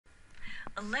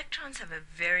Electrons have a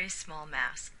very small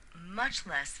mass, much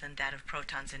less than that of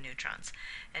protons and neutrons,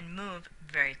 and move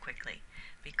very quickly.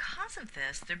 Because of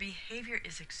this, their behavior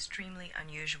is extremely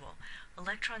unusual.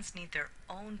 Electrons need their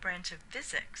own branch of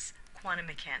physics, quantum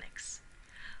mechanics.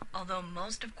 Although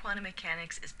most of quantum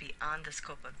mechanics is beyond the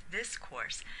scope of this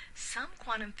course, some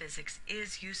quantum physics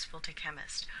is useful to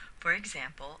chemists. For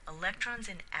example, electrons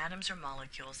in atoms or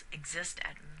molecules exist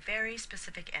at very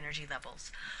specific energy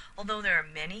levels. Although there are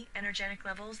many energetic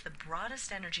levels, the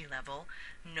broadest energy level,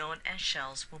 known as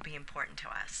shells, will be important to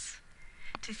us.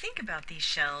 To think about these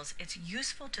shells, it's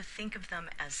useful to think of them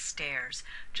as stairs.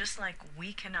 Just like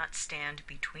we cannot stand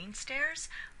between stairs,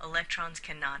 electrons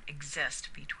cannot exist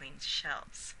between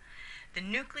shells. The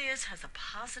nucleus has a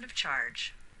positive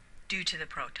charge due to the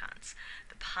protons.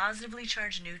 The positively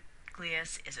charged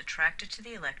nucleus is attracted to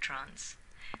the electrons,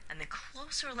 and the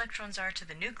closer electrons are to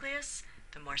the nucleus,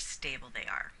 the more stable they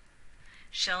are.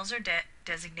 Shells are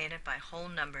designated by whole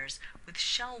numbers, with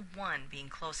shell 1 being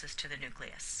closest to the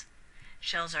nucleus.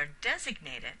 Shells are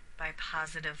designated by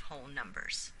positive whole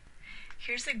numbers.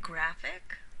 Here's a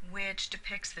graphic which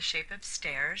depicts the shape of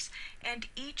stairs, and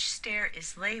each stair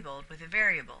is labeled with a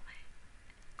variable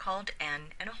called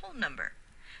n and a whole number.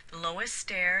 The lowest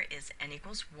stair is n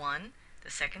equals 1,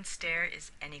 the second stair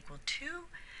is n equal 2,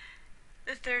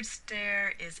 the third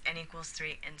stair is n equals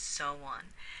 3, and so on.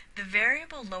 The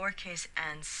variable lowercase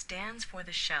n stands for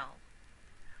the shell.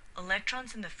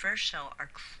 Electrons in the first shell are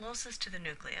closest to the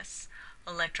nucleus.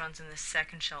 Electrons in the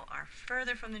second shell are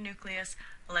further from the nucleus.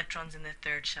 Electrons in the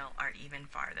third shell are even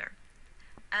farther.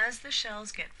 As the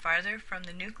shells get farther from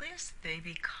the nucleus, they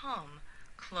become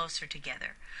closer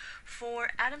together.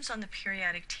 For atoms on the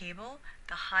periodic table,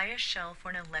 the highest shell for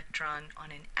an electron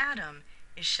on an atom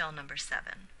is shell number 7.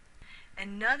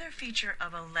 Another feature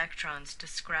of electrons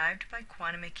described by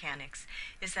quantum mechanics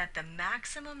is that the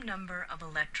maximum number of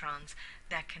electrons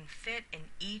that can fit in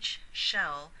each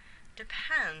shell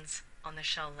depends on the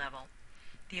shell level.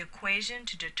 The equation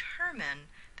to determine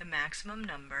the maximum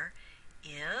number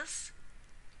is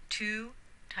 2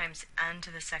 times n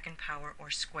to the second power, or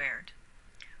squared,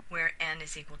 where n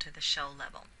is equal to the shell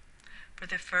level. For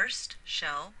the first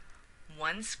shell,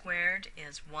 1 squared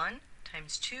is 1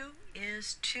 times 2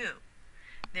 is 2.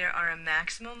 There are a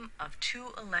maximum of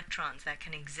 2 electrons that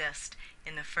can exist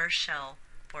in the first shell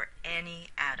for any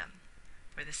atom.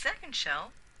 For the second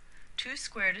shell, 2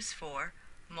 squared is 4,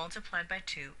 multiplied by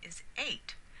 2 is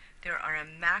 8. There are a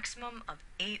maximum of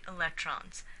 8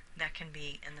 electrons that can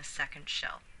be in the second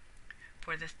shell.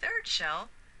 For the third shell,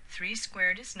 3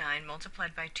 squared is 9,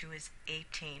 multiplied by 2 is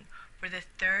 18. For the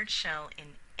third shell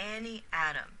in any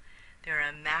atom, there are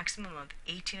a maximum of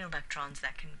 18 electrons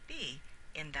that can be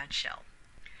in that shell.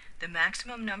 The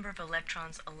maximum number of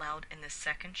electrons allowed in the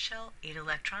second shell, 8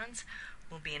 electrons,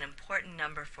 will be an important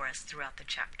number for us throughout the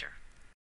chapter.